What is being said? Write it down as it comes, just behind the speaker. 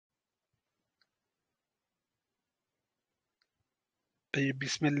طيب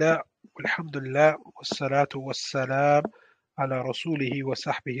بسم الله والحمد لله والصلاة والسلام على رسوله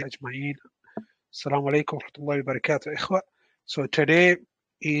وصحبه أجمعين. Assalamu alaikum wa rahmatullahi wa barakatuh, ikhwa. So today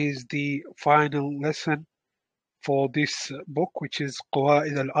is the final lesson for this book, which is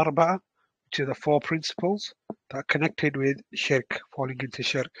Qawaid al-Arba'a, which is the four principles that are connected with shirk, falling into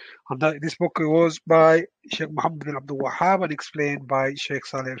shirk. And this book was by Shaykh Mohammad bin Abdul Wahab and explained by Shaykh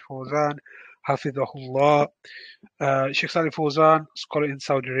Saleh Al Fawzan, Hafidhahullah. Shaykh Saleh Al Fawzan, scholar in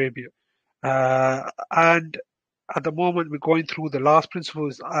Saudi Arabia. And at the moment, we're going through the last principle,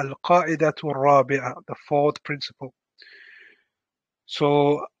 is Al-Qa'idatu Rabi'a, the fourth principle.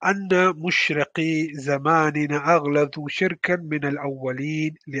 So, أن مشرقي زماننا أغلظ شركا من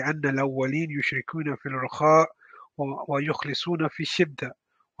الأولين لأن الأولين يشركون في الرخاء ويخلصون في الشدة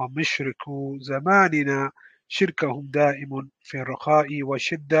ومشرك زماننا شركهم دائم في الرخاء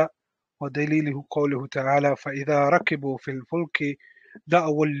والشدة ودليله قوله تعالى فإذا ركبوا في الفلك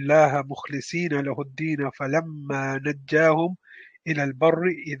دعوا الله مخلصين له الدين فلما نجاهم إلى البر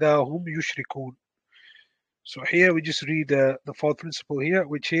إذا هم يشركون. So here we just read the fourth principle here,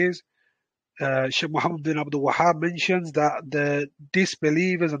 which is Shaykh Mohammad bin Abdul Wahab mentions that the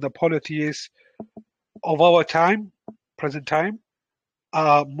disbelievers and the polytheists of our time, present time,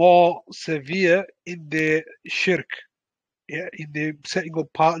 are more severe in their shirk, in the setting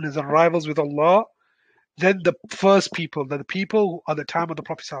up partners and rivals with Allah, than the first people, the people at the time of the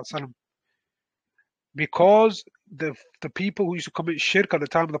Prophet ﷺ. Because the people who used to commit shirk at the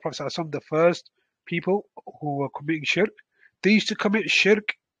time of the Prophet ﷺ, the first people who were committing shirk, they used to commit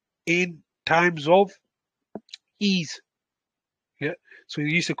shirk in times of ease. Yeah, so they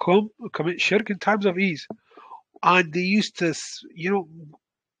used to commit shirk in times of ease, and they used to,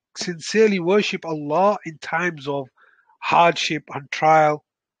 sincerely worship Allah in times of hardship and trial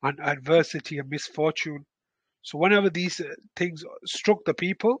and adversity and misfortune. So whenever these things struck the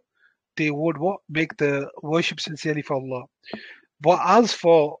people, they would make the worship sincerely for Allah. But as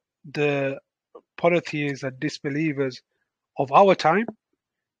for the polytheists and disbelievers of our time,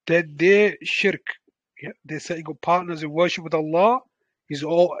 then their shirk, their setting up partners in worship with Allah,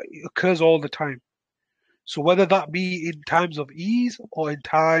 occurs all the time. So whether that be in times of ease or in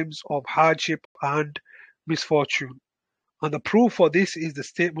times of hardship and misfortune. And the proof for this is the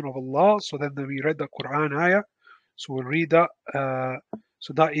statement of Allah. So then we read the Quran ayah. So we'll read that.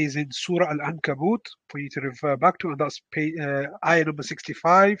 So that is in Surah Al-Ankabut for you to refer back to, and that's ayah number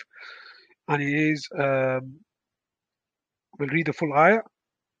 65. And it is, we'll read the full ayah.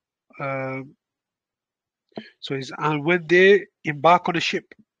 So it's, and when they embark on a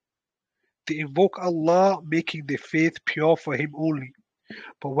ship, they invoke Allah, making their faith pure for Him only.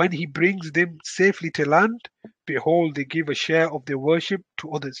 But when He brings them safely to land, behold, they give a share of their worship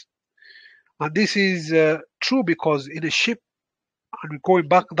to others. And this is true because in a ship, and we're going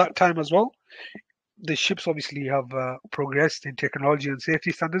back that time as well, the ships obviously have progressed in technology and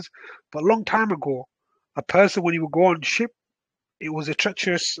safety standards. But a long time ago, a person, when he would go on ship, it was a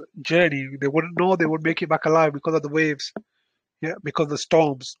treacherous journey. They wouldn't know they would make it back alive because of the waves, because of the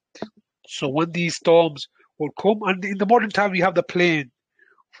storms. So when these storms will come, and in the modern time, you have the plane.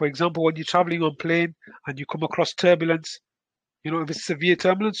 For example, when you're traveling on plane and you come across turbulence, if it's severe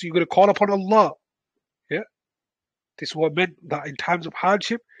turbulence, you're going to call upon Allah. Yeah, this is what meant that in times of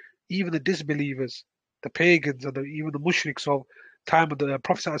hardship, even the disbelievers, the pagans, and even the mushriks of time of the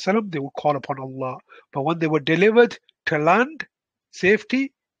Prophet ﷺ, they would call upon Allah. But when they were delivered to land,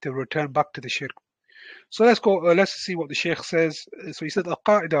 safety, they would return back to the shirk. So let's go. Let's see what the Shaykh says. So he said,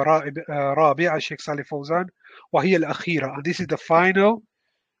 "Al-Qa'ida Rabi'a, Shaykh Saleh Fawzan, wa hiya al-akhira," and this is the final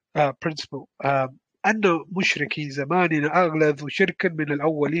principle. أن مشركي زماننا أغلظ شركا من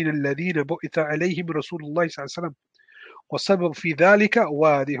الأولين الذين بعث عليهم رسول الله صلى الله عليه وسلم والسبب في ذلك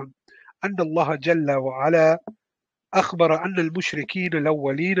واضح أن الله جل وعلا أخبر أن المشركين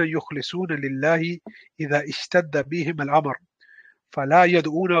الأولين يخلصون لله إذا اشتد بهم الأمر فلا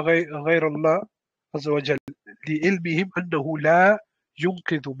يدعون غير الله عز وجل لعلمهم أنه لا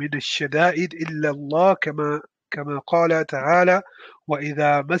ينقذ من الشدائد إلا الله كما قال تعالى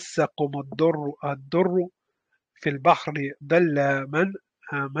وإذا مسكم الضر في البحر ضل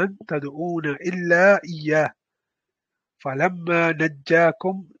من تدعون إلا إياه فلما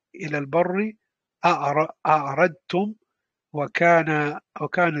نجاكم إلى البر أعرضتم وكان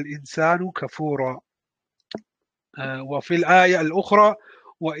الإنسان كفورا. وفي الآية الأخرى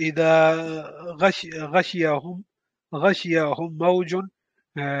وإذا غشيهم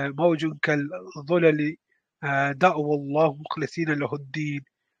موج كالظلل دعوا الله مخلصين له الدين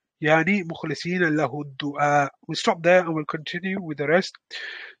يعني مخلصين له الدعاء. We stop there and we'll continue with the rest.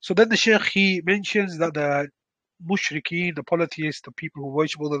 So then the Shaykh, he mentions that the mushrikeen, the polytheists, the people who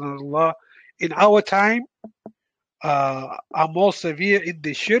worship other than Allah, in our time are more severe in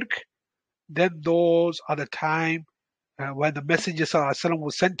the shirk than those at the time when the Messenger ﷺ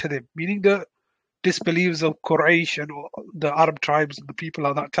was sent to them, meaning the disbelievers of Quraysh and the Arab tribes and the people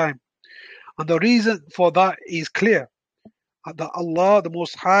at that time. And the reason for that is clear. That Allah, the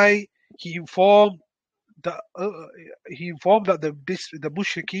Most High, He informed that the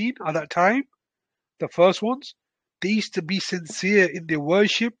mushrikeen at that time, the first ones, they used to be sincere in their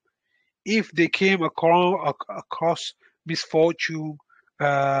worship if they came across misfortune.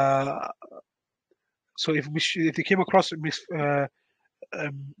 Uh, so if they came across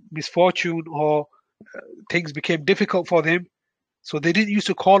misfortune or things became difficult for them, so they didn't used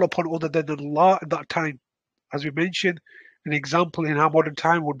to call upon other than Allah at that time. As we mentioned, an example in our modern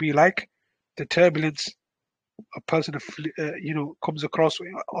time would be like the turbulence a person comes across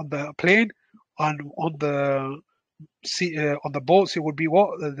on the plane, and on the sea, on the boats, it would be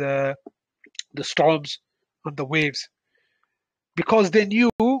what the storms and the waves, because they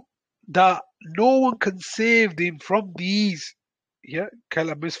knew that no one can save them from these kind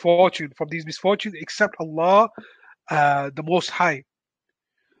of misfortune except Allah, the Most High.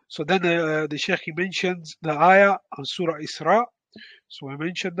 So then the Shaykh he mentions the ayah on Surah Isra. So I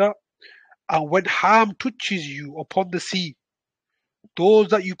mentioned that. And when harm touches you upon the sea, those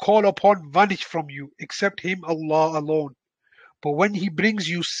that you call upon vanish from you, except Him, Allah alone. But when He brings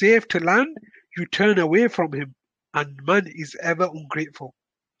you safe to land, you turn away from Him, and man is ever ungrateful.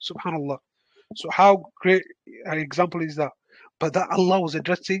 Subhanallah. So how great an example is that? But that Allah was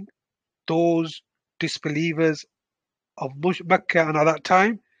addressing those disbelievers of Mecca, and at that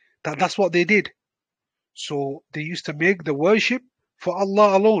time, that's what they did. So they used to make the worship for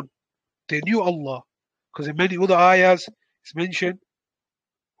Allah alone. They knew Allah, because in many other ayahs it's mentioned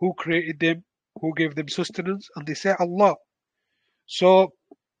who created them, who gave them sustenance, and they say Allah. So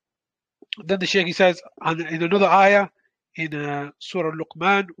then the Shaykh he says, and in another ayah in Surah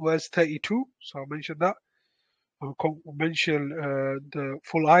Luqman, verse 32. So I'll mention that. I'll mention the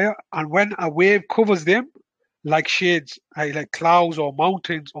full ayah. And when a wave covers them like shades, like clouds or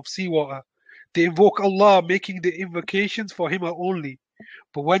mountains of seawater, they invoke Allah, making the invocations for Him only.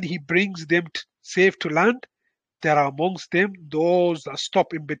 But when He brings them safe to land, there are amongst them those that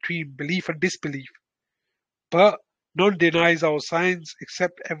stop in between belief and disbelief. But none denies our signs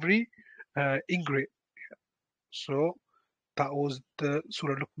except every ingrate. So that was the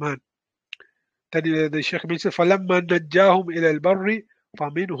Surah Luqman. Then the Shaykh mentioned, فَلَمَّا نَجَّاهُمْ إِلَى الْبَرِّ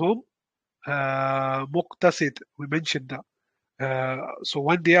فَمِنْهُمْ مُقْتَصِدٌ. We mentioned that. So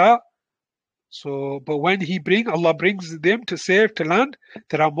when they are, but when Allah brings them to safe to land,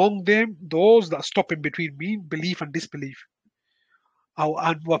 there are among them those that stop in between belief and disbelief.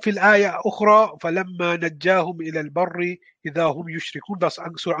 وفي الآية أخرى فلما نجاهم إلى البر إذا هم يشركون. That's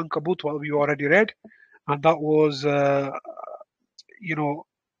Surah Ankabut, what we already read, and that was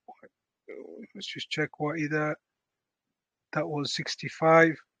let's just check what either that was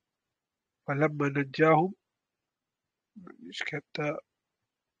 65. فلما نجاهم, just kept that.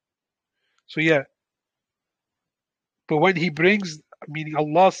 So yeah, but when He brings, meaning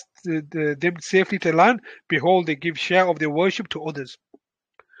Allah, them safely to land, behold, they give share of their worship to others.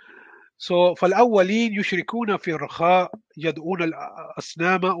 So فالأولين يشركون في الرخاء يدعون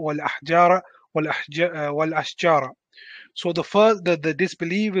الأصنام والأحجار والأشجار. So the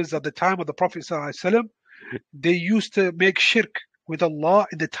disbelievers at the time of the Prophet ﷺ, they used to make shirk with Allah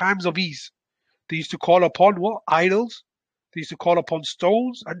in the times of ease. They used to call upon what? Idols. They used to call upon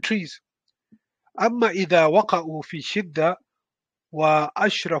stones and trees. أما إذا وقعوا في شدة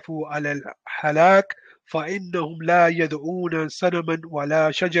وأشرفوا على الهلاك فإنهم لا يدعون صنما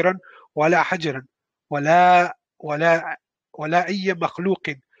ولا شجرا ولا حجرا ولا أي مخلوق،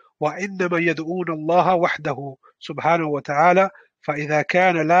 وإنما يدعون الله وحده سبحانه وتعالى. فإذا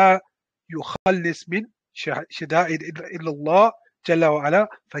كان لا يخلص من شدائد إلا الله جل وعلا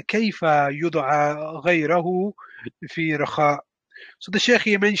فكيف يدعى غيره في رخاء. So the Shaykh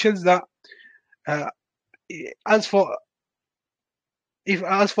here mentions that as for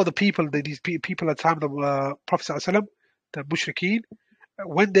the people, these people at the time of the Prophet ﷺ, the mushrikeen,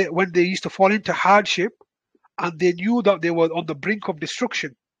 when they used to fall into hardship and they knew that they were on the brink of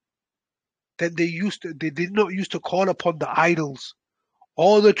destruction, then they did not used to call upon the idols,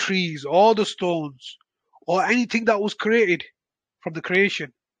 all the trees, all the stones, or anything that was created from the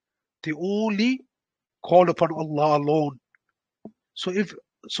creation. They only called upon Allah alone. So if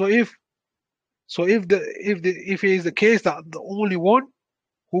it is the case that the only one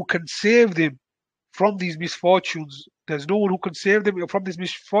who can save them from these misfortunes, there's no one who can save them from this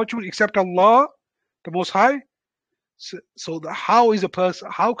misfortune except Allah, the Most High, How is a person?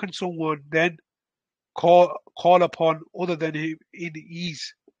 How can someone then call upon other than him in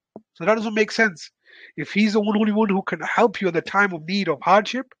ease? So that doesn't make sense. If he's the only one who can help you at the time of need of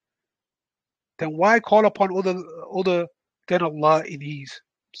hardship, then why call upon other than Allah in ease?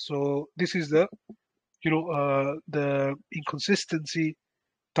 So this is the inconsistency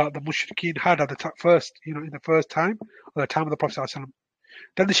that the mushrikeen had at the first, in the first time, at the time of the Prophet ﷺ.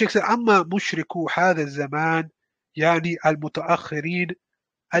 Then the Shaykh said, أما مشركو هذا الزمان يعني المتأخرين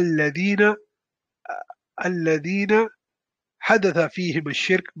الذين الذين حدث فيهم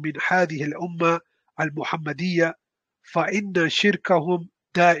الشرك من هذه الأمة المحمدية فإن شركهم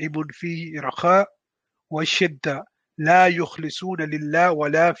دائم في رخاء والشدة لا يخلصون لله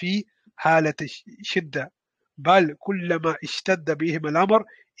ولا في حالة شدة بل كلما اشتد بهم الأمر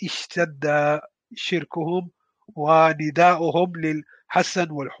اشتد شركهم ونداؤهم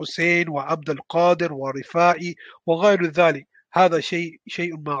للحسن والحسين وعبد القادر ورفاعي وغير ذلك. هذا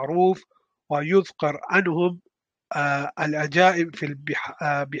شيء معروف ويذكر عنهم العجائب في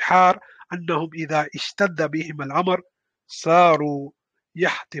البحار أنهم إذا اشتد بهم الأمر صاروا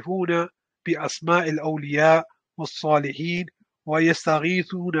يحتفون بأسماء الأولياء والصالحين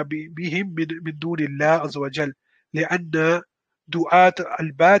ويستغيثون بهم من دون الله عز وجل لأن دعاة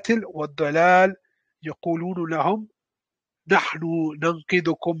الباطل والضلال يقولون لهم نحن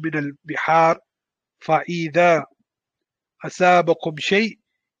ننقذكم من البحار فإذا أصابكم شيء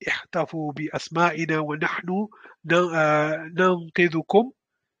احتفوا بأسمائنا ونحن ننقذكم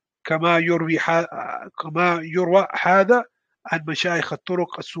كما يروى هذا عن مشايخ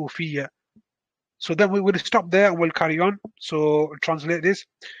الطرق الصوفية. So then we will stop there and we'll carry on. So translate this.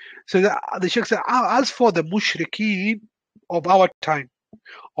 So the Shaykh said, as for the mushrikeen of our time,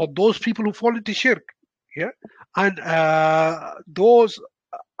 or those people who fall into shirk, yeah, and those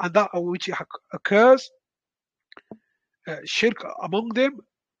and that which occurs, shirk among them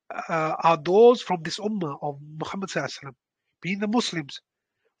are those from this ummah of Muhammad sallallahu alaihi wasallam, being the Muslims.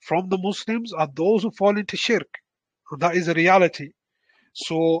 From the Muslims are those who fall into shirk, and that is a reality.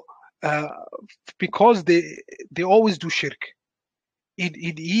 So because they always do shirk in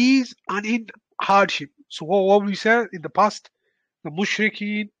ease and in hardship. So what we said in the past, the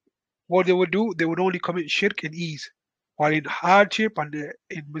mushrikeen, what they would do, they would only commit shirk in ease, while in hardship and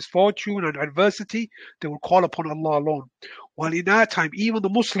in misfortune and adversity, they would call upon Allah alone. While in our time, even the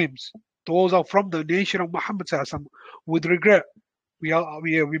Muslims, those are from the nation of Muhammad sallallahu alaihi wasallam, with regret, we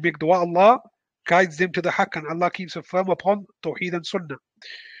make dua, Allah guides them to the haqq, and Allah keeps them firm upon Tawheed and Sunnah.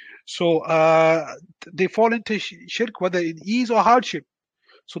 So they fall into shirk whether in ease or hardship.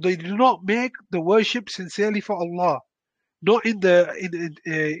 So they do not make the worship sincerely for Allah, not in the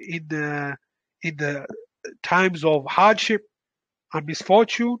times of hardship and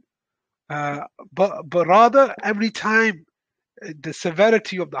misfortune, but rather every time the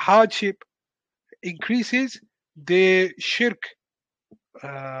severity of the hardship increases, they shirk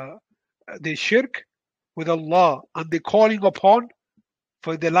with Allah, and they're calling upon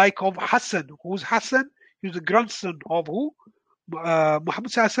for the like of Hassan. Who's Hassan? He was the grandson of who?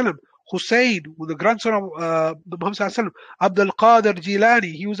 Muhammad sallallahu alaihi wasallam. Hussein was the grandson of Muhammad sallallahu alaihi wasallam. Abdul Qadir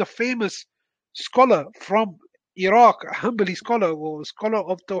Jilani, he was a famous scholar from Iraq, a Hanbali scholar or scholar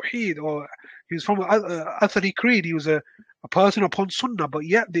of Tawheed, or he was from Athari Creed. He was a person upon Sunnah, but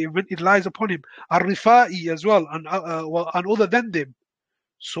yet the event it lies upon him. Al-Rifa'i as well, and other than them.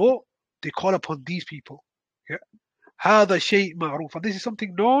 So they call upon these people. Yeah. هذا شيء معروف. And this is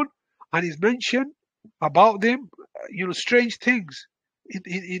something known and is mentioned about them, strange things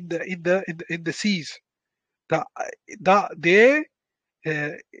in the seas, that they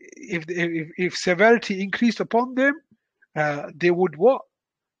if severity increased upon them, they would what?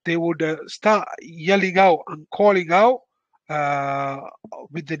 They would start yelling out and calling out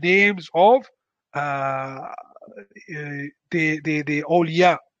with the names of the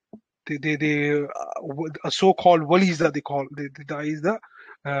awliya, the so-called walis that they call, that is the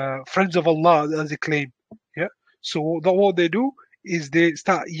friends of Allah, as they claim. Yeah. So what they do is they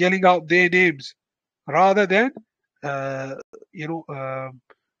start yelling out their names rather than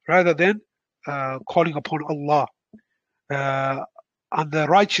calling upon Allah and the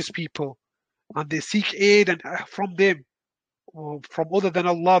righteous people, and they seek aid and from them, from other than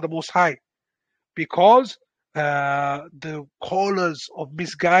Allah the Most High, because the callers of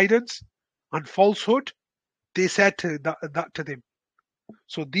misguidance and falsehood, they said that to them.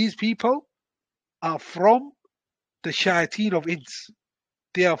 So these people are from the shayateen of ins.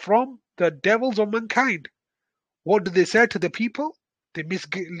 They are from the devils of mankind. What do they say to the people? They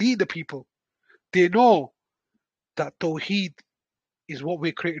mislead the people. They know that Tawheed is what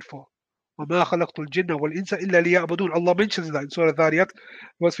we're created for. وَمَا خَلَقْتُ الْجِنَّ وَالْإِنسَ إِلَّا لِيَعْبُدُونَ. Allah mentions that in Surah Dhariyat,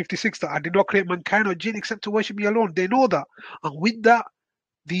 verse 56, that I did not create mankind or jinn except to worship me alone. They know that. And with that,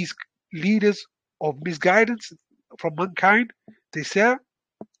 these leaders of misguidance from mankind, they say,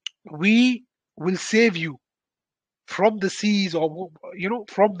 we will save you from the seas, or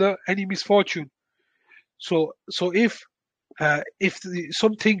from the any misfortune. So if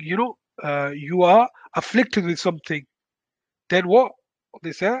something, you are afflicted with something, then what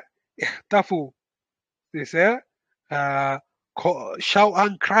they say, ihtafu, they say, uh, shout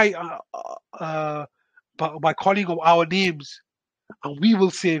and cry, by calling of our names, and we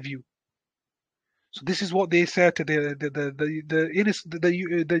will save you. So this is what they say to the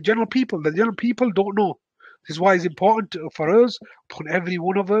general people. The general people don't know. This is why it's important for us, upon every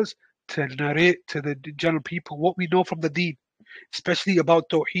one of us, to narrate to the general people what we know from the Deen, especially about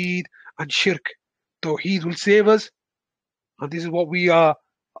Tawheed and Shirk. Tawheed will save us, and this is what we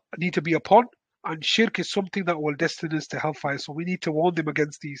need to be upon. And Shirk is something that will destine us to hellfire. So we need to warn them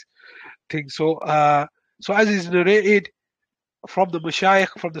against these things. So as is narrated from the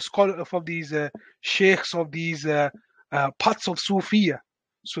mashayikh, from the scholar, from these sheikhs of these paths of Sufiya.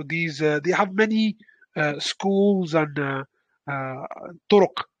 So these they have many schools and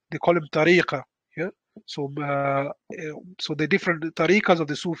turuq. They call them tariqa. Yeah. So the different tariqas of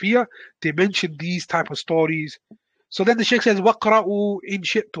the Sufiya, they mention these type of stories. So then the sheikh says, "Waqra'u in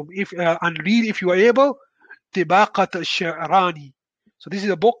shi'tum," if and read if you are able. طباقة الشعراني. So this is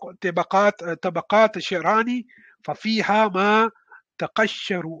a book, طبقات الشعراني. ففيها ما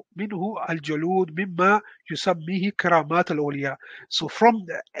تقشر منه الجلود مما يسميه كرامات الأولياء. So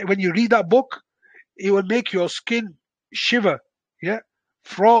when you read that book, it will make your skin shiver. Yeah,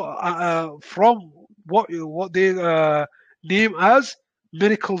 from what they name as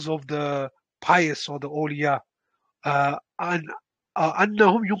miracles of the pious or the awliya. أن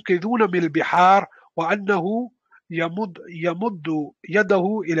أنهم ينقذون من البحار، وأنه يمد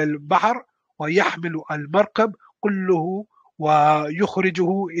يده إلى البحر ويحمل المركب كله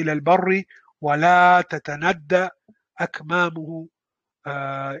ويخرجه إلى البر ولا تتندى أكمامه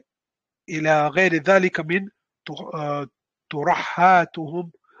إلى غير ذلك من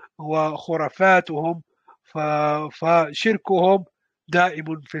ترحاتهم وخرافاتهم. فشركهم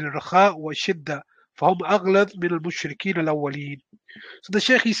دائم في الرخاء والشدة، فهم أغلظ من المشركين الأولين. So the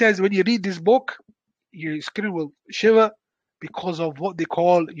Sheikh, he says, when you read this book, your skin will shiver because of what they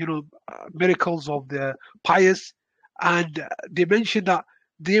call, miracles of the pious. And they mention that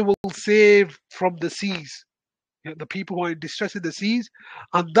they will save from the seas, the people who are in distress in the seas.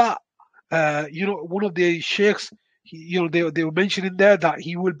 And that, one of the sheikhs, they were mentioning there that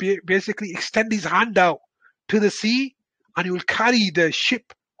he will basically extend his hand out to the sea, and he will carry the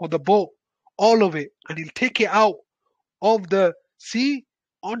ship or the boat, all of it, and he'll take it out of the sea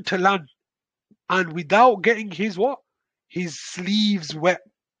onto land, and without getting his sleeves wet.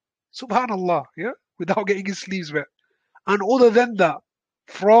 Subhanallah, yeah, without getting his sleeves wet. And other than that,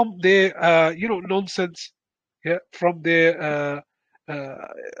 from their nonsense, yeah, from their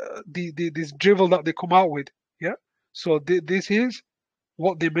this drivel that they come out with, yeah. So this is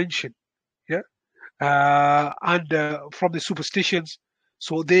what they mention, yeah, and from the superstitions.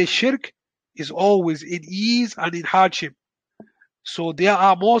 So their shirk is always in ease and in hardship. So they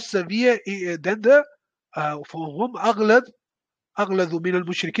are more severe than the فهم أغلظ من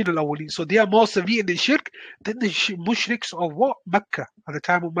المشركين الأولين. So they are more severe in the shirk than the mushriks of what? Mecca, at the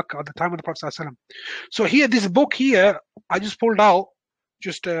time of Mecca, at the time of the Prophet ﷺ. So here, this book here, I just pulled out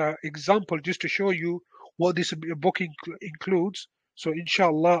just an example just to show you what this book includes. So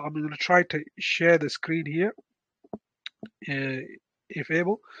inshallah, I'm going to try to share the screen here, if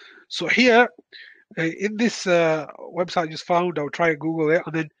able. So here, in this website I just found, I'll try to Google it,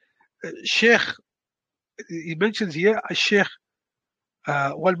 and then Sheikh, he mentions here الشيخ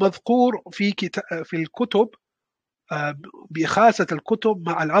والمذكور في الكتب بخاصة الكتب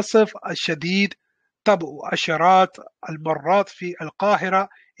مع الأسف الشديد طبع عشرات المرات في القاهرة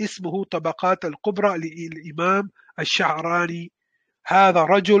اسمه طبقات الكبرى للإمام الشعراني. هذا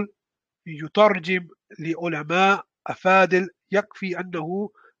رجل يترجم لعلماء أفاضل، يكفي أنه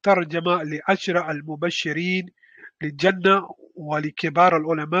ترجم لعشر المبشرين للجنة ولكبار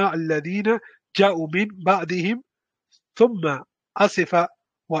العلماء الذين جاءوا من بعدهم. ثم أسف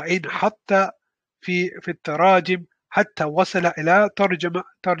وإن حتى في التراجم حتى وصل إلى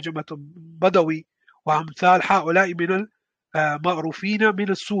ترجمة بدوي وأمثال هؤلاء من المعروفين من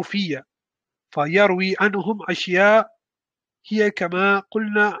الصوفية، فيروي عنهم أشياء هي كما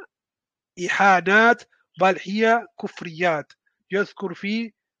قلنا إحانات، بل هي كفريات. يذكر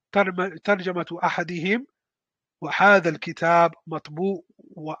في ترجمة أحدهم: وهذا الكتاب مطبوع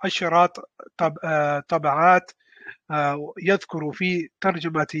وعشرات طبعات. يذكر في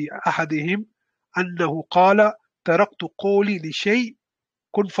ترجمة أحدهم أنه قال: تركت قولي لشيء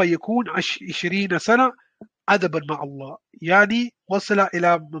كن فيكون 20 سنة أدبا مع الله. يعني وصل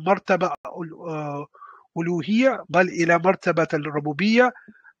إلى مرتبة ألوهية، بل إلى مرتبة الربوبية.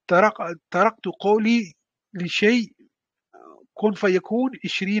 تركت قولي لشيء كن فيكون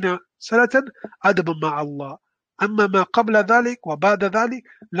 20 سنة أدبا مع الله. أما ما قبل ذلك وبعد ذلك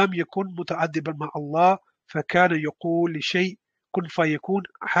لم يكن متأدبا مع الله، فكان يقول لشيء كن فيكون.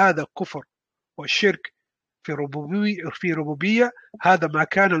 هذا كفر والشرك في ربوبية. هذا ما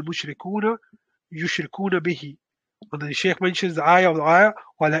كان المشركون يشركون به. And the Sheikh mentions the ayah of the ayah: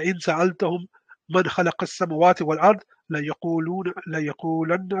 وَلَئِنْ سَأَلْتَهُمْ مَنْ خَلَقَ السَّمَوَاتِ وَالْأَرْضِ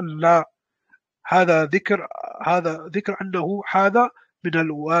لَيَقُولُنَّ اللَّهُ. هذا ذكر أنه هذا من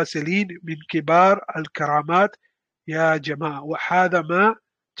الواصلين من كبار الكرامات يا جماعة. وهذا ما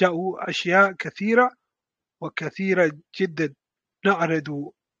جاءوا أشياء كثيرة وكثيرة جدا.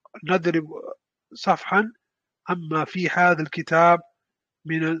 نضرب صفحا أما في هذا الكتاب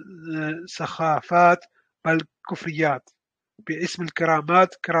من السخافات بل كفريات باسم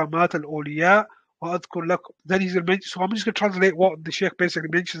الكرامات، كرامات الأولياء. وأذكر لك. Then he's mentioned, so I'm just going to translate what the Sheikh basically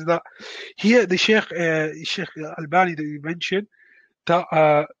mentions. That here the Sheikh Albani that you mentioned,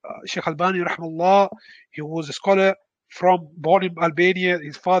 that Sheikh Albani rahmallah, he was a scholar born in Albania.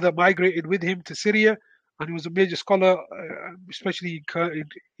 His father migrated with him to Syria, and he was a major scholar, especially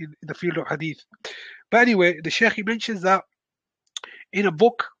in the field of hadith. But anyway, the Sheikh, he mentions that in a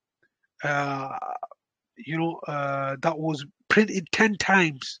book, uh, that was printed 10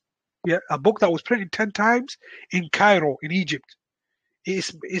 times. Yeah, a book that was printed 10 times in Cairo, in Egypt.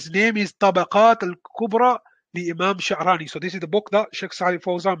 His name is Tabaqat al-Kubra li Imam Sha'rani. So this is the book that Shaykh Saleh Al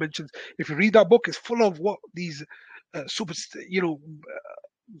Fawzan mentions. If you read that book, it's full of what these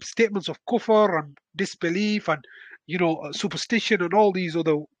statements of kufr and disbelief and superstition and all these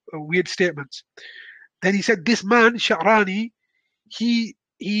other weird statements. Then he said this man Sha'rani, he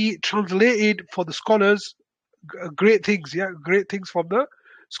translated for the scholars great things, great things from the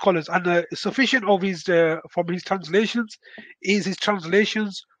scholars. And sufficient of his from his translations is his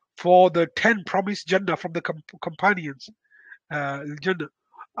translations for the 10 promised Jannah from the companions, Jannah.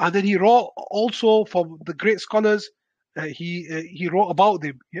 And then he wrote also from the great scholars. He wrote about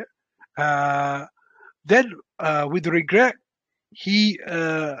them. Then with regret, he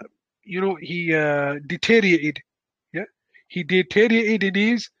deteriorated. Yeah, he deteriorated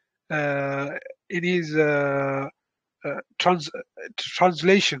in his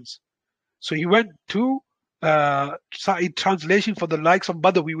translations. So he went to started translation for the likes of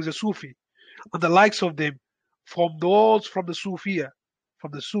Badawi, who was a Sufi, and the likes of them, from the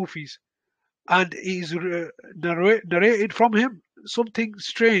Sufis, and is narrated from him something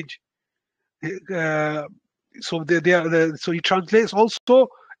strange. So he translates also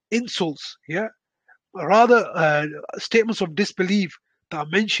insults, rather statements of disbelief that are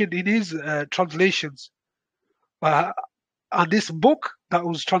mentioned in his translations. And this book that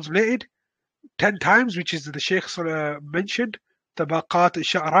was translated 10 times, which is the Sheikh mentioned, Tabaqat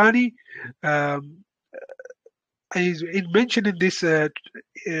al-Sha'rani, is mentioned in this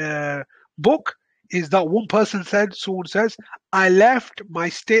book, is that someone says, I left my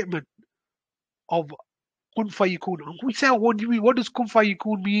statement of kun fayakun. And we say, what do you mean? What does kun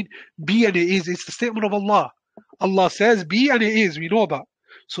fayakun mean? Be and it is. It's the statement of Allah. Allah says be and it is. We know that.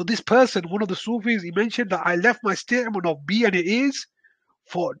 So this person, one of the Sufis, he mentioned that I left my statement of be and it is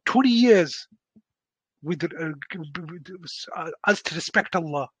for 20 years with as to respect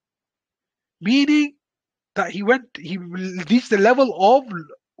Allah. Meaning that he reached the level of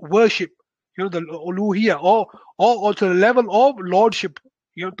worship, the uluhiyah, or to the level of lordship,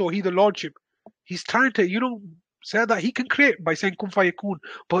 Tawheed, the lordship. He's trying to, say that he can create by saying kun fayakun.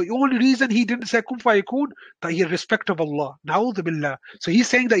 But the only reason he didn't say kun fayakun, that he had respect of Allah. Na'udhu billah. So he's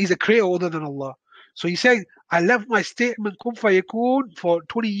saying that he's a creator other than Allah. So he's saying, I left my statement kun fayakun for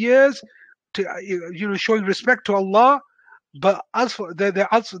 20 years to, showing respect to Allah. But as for then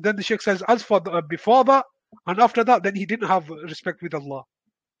the Sheikh says, as for before that and after that, then he didn't have respect with Allah.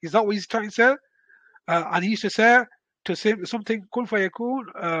 Is that what he's trying to say? And he used to say something kun fayakun,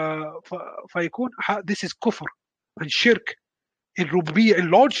 this is kufr and shirk in rububiyyah,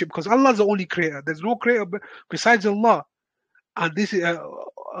 in lordship, because Allah is the only creator. There's no creator besides Allah. And this is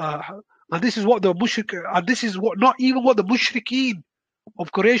what the mushrik, and this is what not even what the mushrikeen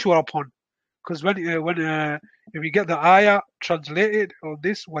of Quraysh were upon. Because when if we get the ayah translated on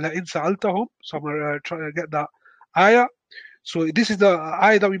this, وَلَئِنْ سَأَلْتَهُمْ, so I'm going to try to get that ayah. So this is the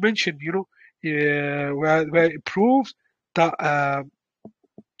ayah that we mentioned, where it proves that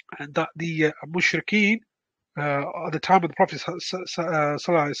and that the mushrikeen at the time of the Prophet Sallallahu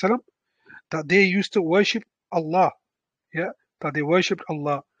Alaihi Wasallam, that they used to worship Allah. Yeah, that they worshipped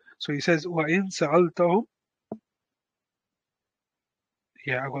Allah. So he says, وَإِن سَأَلْتَهُمْ.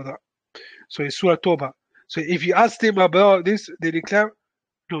 Yeah, I got that. So it's Surah Tawbah. So if you ask them about this, they declare,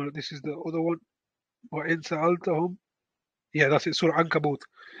 no, this is the other one. وَإِن سَأَلْتَهُمْ. Yeah, that's it, Surah Ankabut.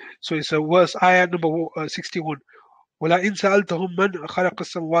 So it's a verse, ayah number 61. وَلَئِن سَأَلْتَهُمْ مَنْ خَلَقَ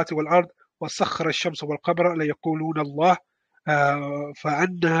السَّمَاوَاتِ وَالْأَرْضِ وَسَخَّرَ الشَّمْسَ وَالْقَمَرَ لَيَقُولُونَ اللَّهُ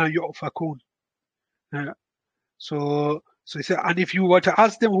فَأَنَّى يُؤْفَكُونَ. So he said, and if you were to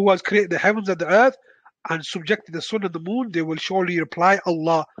ask them who has created the heavens and the earth and subjected the sun and the moon, they will surely reply,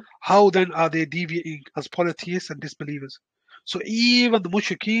 Allah. How then are they deviating as polytheists and disbelievers? So even the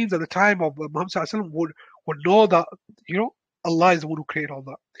mushrikeens at the time of Muhammad Sallallahu Alaihi Wasallam would know that, you know, Allah is the one who created all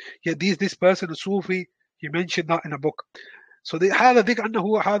that. Yet this person, a Sufi, he mentioned that in a book. So they هذا ذكر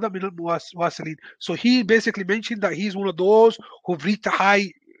أنه هذا من الواصلين. So he basically mentioned that he's one of those who've reached a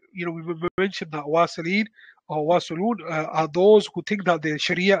high, you know, we mentioned that wasilin or wasulun are those who think that the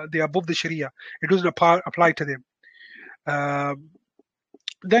Sharia, they're above the Sharia. It doesn't apply to them.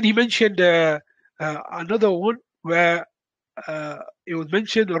 Then he mentioned another one where it was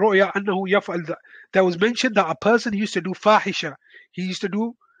mentioned رؤيا أنه يفعل. There was mentioned that a person used to do fahisha. He used to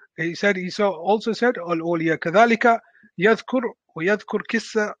do. He said. He also said الأولياء كذلك يذكر ويذكر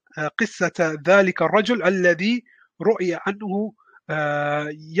قصة ذلك الرجل الذي رؤي أنه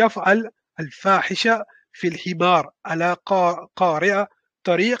يفعل الفاحشة في الحمار على قارئ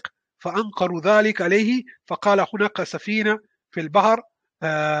طريق فأنكروا ذلك عليه فقال هناك سفينة في البحر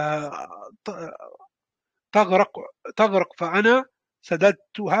تغرق فأنا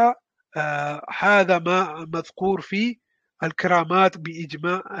سددتها. هذا ما مذكور في الكرامات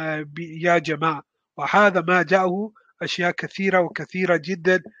بإجماع يا جماعة وهذا ما جاءه أشياء كثيرة وكثيرة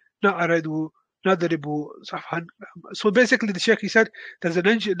جدا نضرب صفحا. So basically the Sheikh, he said there's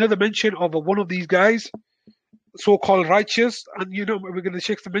another mention of one of these guys so-called righteous, and you know we're going to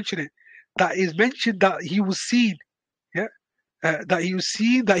Sheikh to mention it, that is mentioned that he was seen, yeah, that he was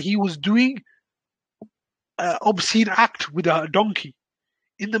seen that he was doing obscene act with a donkey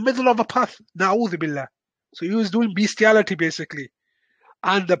in the middle of a path. Na'udhu billah. So he was doing bestiality basically.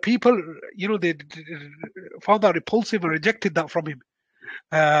 And the people, you know, they found that repulsive and rejected that from him.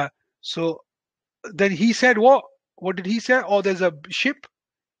 So then he said, what? What did he say? Oh, there's a ship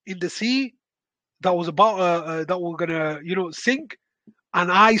in the sea that was about, that was going to, you know, sink.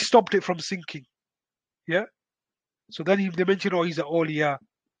 And I stopped it from sinking. Yeah. So then they mentioned, oh, he's an awliya.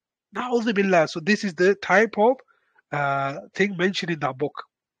 Na'udhu billah. So this is the type of thing mentioned in that book.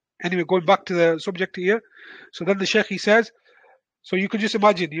 Anyway, going back to the subject here. So then the Sheikh, he says, so you can just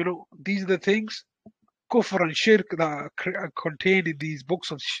imagine, you know, these are the things, kufr and shirk, that are contained in these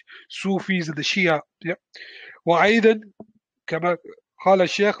books of Sufis and the Shia. Yeah. وأيضا كما قال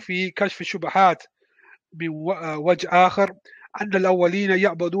الشيخ في كشف الشبهات من وجه آخر أن الأولين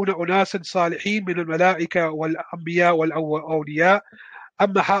يعبدون أناسا صالحين من الملائكة والأنبياء والأولياء،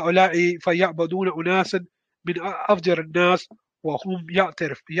 أما هؤلاء فيعبدون أناسا من أفجر الناس وهم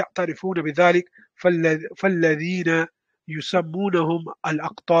يعترفون بذلك، فالذين يسمونهم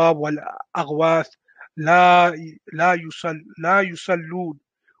الأقطاب والأغواث لا يصلون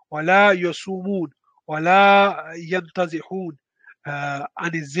ولا يصومون ولا ينتزحون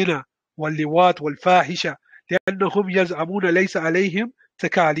عن الزنا واللواط والفاحشة، لأنهم يزعمون ليس عليهم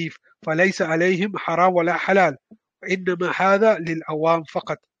تكاليف، فليس عليهم حرام ولا حلال، وإنما هذا للعوام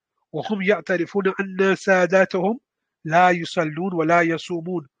فقط، وهم يعترفون أن ساداتهم لا يصلون ولا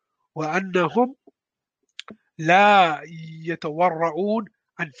يصومون، وأنهم لا يتورعون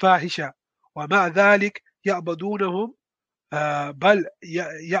عن فاحشة، ومع ذلك يعبدونهم، بل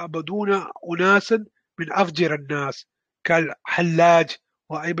يعبدون أناسا من أفجر الناس كالحلاج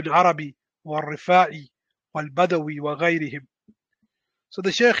وابن عربي والرفاعي والبدوي وغيرهم. So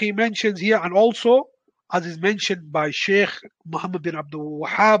the Shaykh, he mentions here, and also as is mentioned by Shaykh Mohammad bin Abdul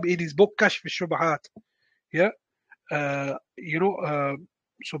Wahab in his book Kashf al-Shubahat. Yeah, you know,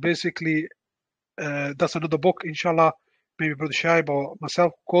 so basically that's another book, inshallah, maybe Brother Shaib or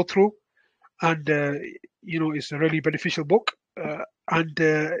myself go through, and you know, it's a really beneficial book, and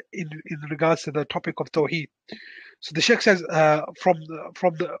in regards to the topic of Tawheed. So the Sheikh says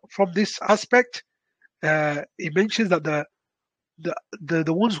from this aspect, he mentions that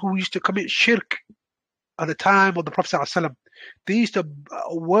the ones who used to commit shirk at the time of the Prophet ﷺ, they used to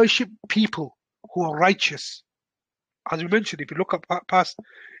worship people who are righteous. As we mentioned, if you look up past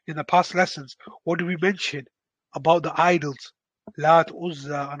in the past lessons, what did we mention about the idols, Lat,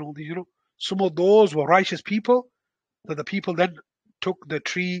 Uzza, and all these? You know, some of those were righteous people that the people then took the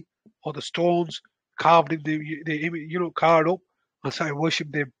tree or the stones carved in the image, carved up, and started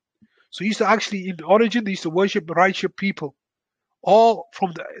worship them. So he used to actually, in origin, they used to worship righteous people, all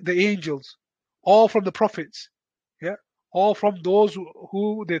from the angels, all from the prophets, yeah, all from those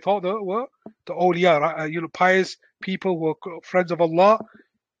who they thought that were the awliya, right? Pious people who were friends of Allah.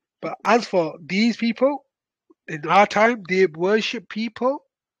 But as for these people, in our time, they worship people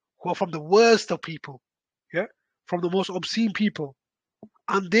who are from the worst of people, yeah, from the most obscene people,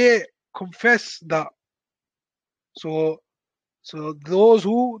 and they confess that. So, so those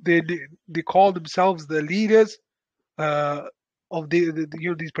who they call themselves the leaders uh, of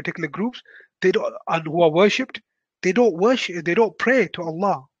these particular groups, they don't, and who are worshipped, they don't worship, they don't pray to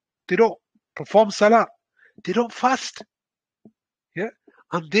Allah, they don't perform salah, they don't fast, yeah,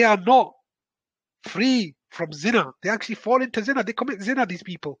 and they are not free from zina. They actually fall into zina. They commit zina. These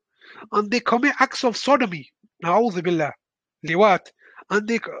people, and they commit acts of sodomy. Na'udhu billah, liwat, and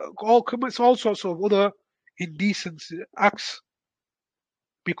they all commit all sorts of other indecent acts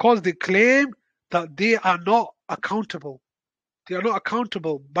because they claim that they are not accountable. They are not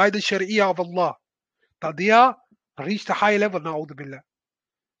accountable by the Sharia of Allah. That they are reached a high level, na'udhu billah.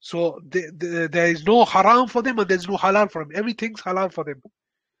 So there is no haram for them and there's no halal for them. Everything's halal for them.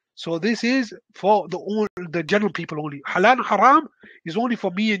 So this is for the general people only. Halal and haram is only for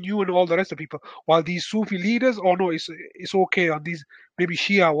me and you and all the rest of the people. While these Sufi leaders, oh no, it's okay. And these maybe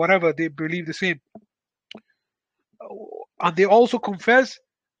Shia, whatever, they believe the same. And they also confess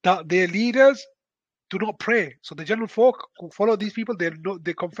that their leaders do not pray. So the general folk who follow these people,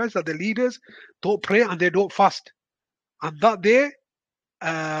 they confess that the leaders don't pray and they don't fast. And that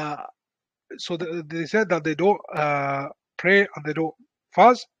uh, they said that they don't pray and they don't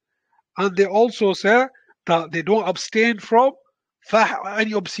fast. And they also say that they don't abstain from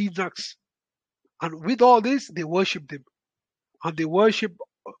any obscene acts. And with all this, they worship them. And they worship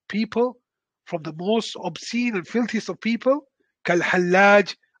people from the most obscene and filthiest of people, Kal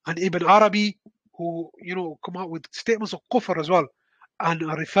Hallaj and Ibn Arabi, who come out with statements of kufr as well, and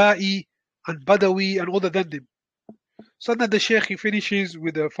Rifa'i and Badawi and other than them. So then the Shaykh he finishes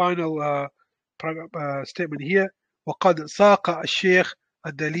with a final statement here. وقد ساق الشيخ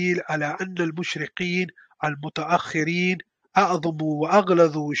الدليل على أن المشركين المتأخرين أعظم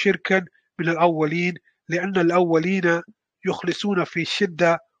وأغلظ شركا من الأولين لأن الأولين يخلصون في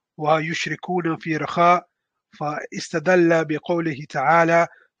الشدة ويشركون في رخاء فاستدل بقوله تعالى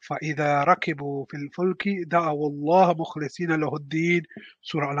فإذا ركبوا في الفلك دعوا الله مخلصين له الدين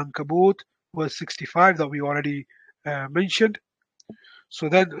Surah Al-Ankabut verse 65 that we already mentioned. So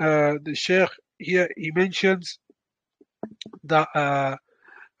then the Shaykh here he mentions that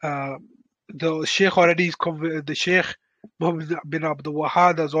the Shaykh already is the Shaykh Mohammad bin Abdul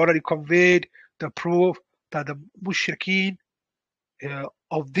Wahab has already conveyed the proof that the mushrikeen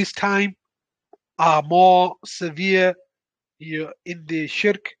of this time are more severe in the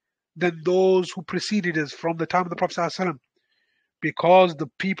shirk than those who preceded us from the time of the Prophet ﷺ, because the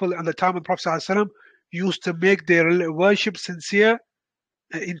people at the time of the Prophet ﷺ used to make their worship sincere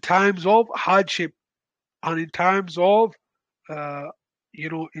in times of hardship and in times of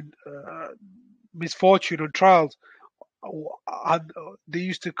in misfortune and trials, and they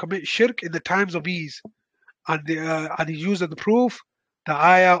used to commit shirk in the times of ease, and he used as the proof the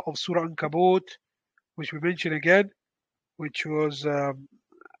ayah of Surah Ankabut, which we mentioned again, which was so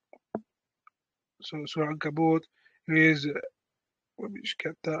Surah Ankabut is let me just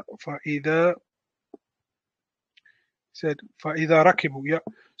get that فَإِذَا said فَإِذَا رَكِبُوا, yeah.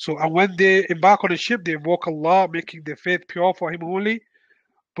 So and when they embark on a ship, they invoke Allah, making their faith pure for Him only.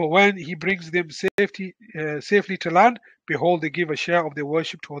 But when He brings them safely to land, behold, they give a share of their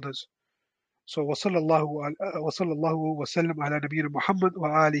worship to others. So وصلى الله وسلم على نبينا محمد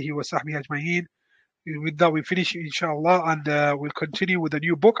وآله وصحبه أجمعين. With that, we finish, inshallah, and we'll continue with a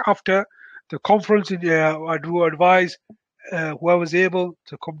new book after the conference. I do advise whoever's able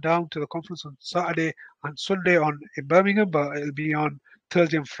to come down to the conference on Saturday and Sunday in Birmingham, but it'll be on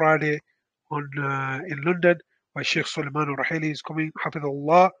Thursday and Friday in London, where Shaykh Sulaiman al-Rahili is coming,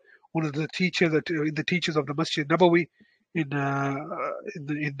 Hafidhullah, one of the teachers of the Masjid Nabawi in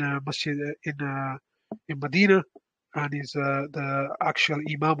Masjid in Medina, and he's the actual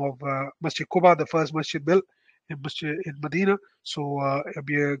Imam of Masjid Quba, the first masjid built in Medina. So it'll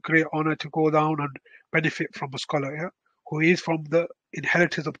be a great honor to go down and benefit from a scholar, yeah, who is from the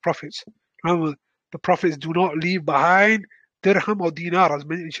inheritors of the prophets. Remember, the prophets do not leave behind dirham or dinar, as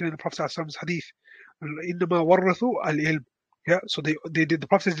mentioned in the Prophet's hadith. إِنَّمَا وَرَّثُوا الْإِلْمِ. Yeah, so the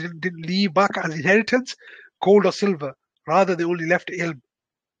prophets didn't leave back as inheritance gold or silver. Rather, they only left ilm.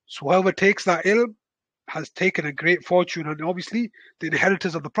 So whoever takes that ilm has taken a great fortune, and obviously the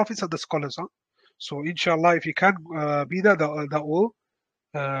inheritors of the prophets are the scholars. Huh? So inshallah, if you can be there, that will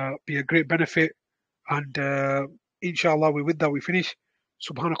be a great benefit. And inshallah, with that we finish.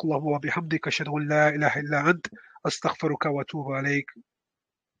 سبحانك اللهم وبحمدك أشهد أن لا إله إلا أنت أستغفرك وأتوب إليك